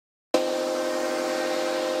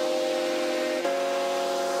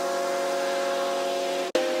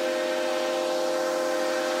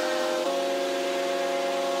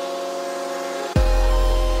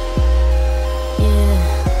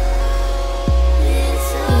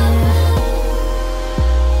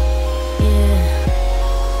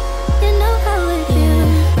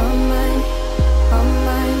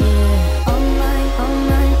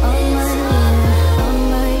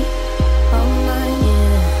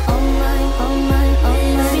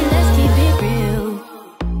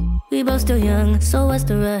still young, so what's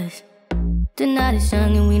the rush? The night is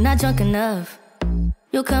young and we not drunk enough.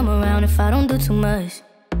 You'll come around if I don't do too much.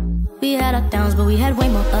 We had our downs, but we had way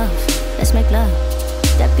more ups. Let's make love.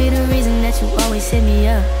 That be the reason that you always hit me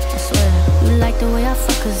up. I swear, you like the way I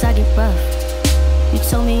fuck cause I get rough. You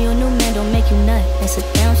told me your new man don't make you nut. It's a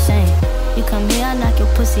damn shame. You come here, I knock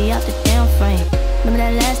your pussy out the damn frame. Remember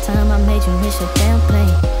that last time I made you miss your damn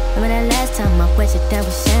plane? Remember that last time I wet your down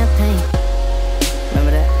with champagne?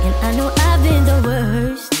 Remember that? And I know I've been the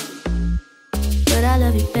worst, but I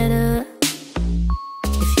love you better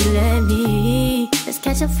if you let me. Let's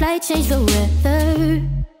catch a flight, change the weather,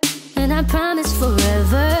 and I promise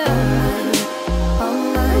forever.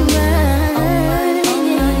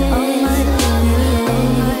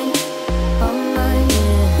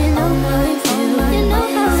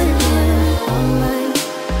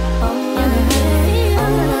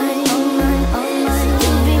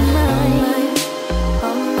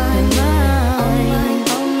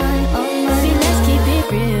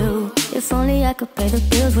 If only I could pay the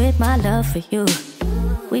bills with my love for you,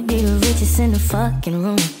 we'd be the richest in the fucking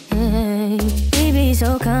room. Hey, we'd be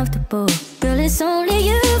so comfortable. Girl, it's only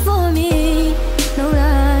you for me. No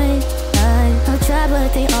lie, I'll try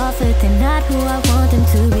but they offer. They're not who I want them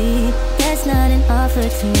to be. That's not an offer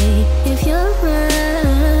to me. If you're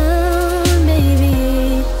around,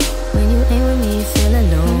 baby, when you ain't with me, you feel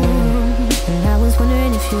alone. And I was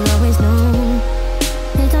wondering if you'll always know.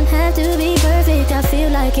 It don't have to be perfect, I feel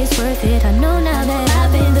like it's worth it. I know now that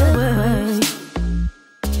I've been the worst,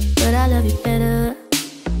 but I love you better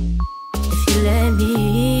if you let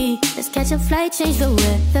me. Let's catch a flight, change the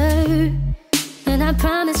weather, and I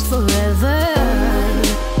promise forever.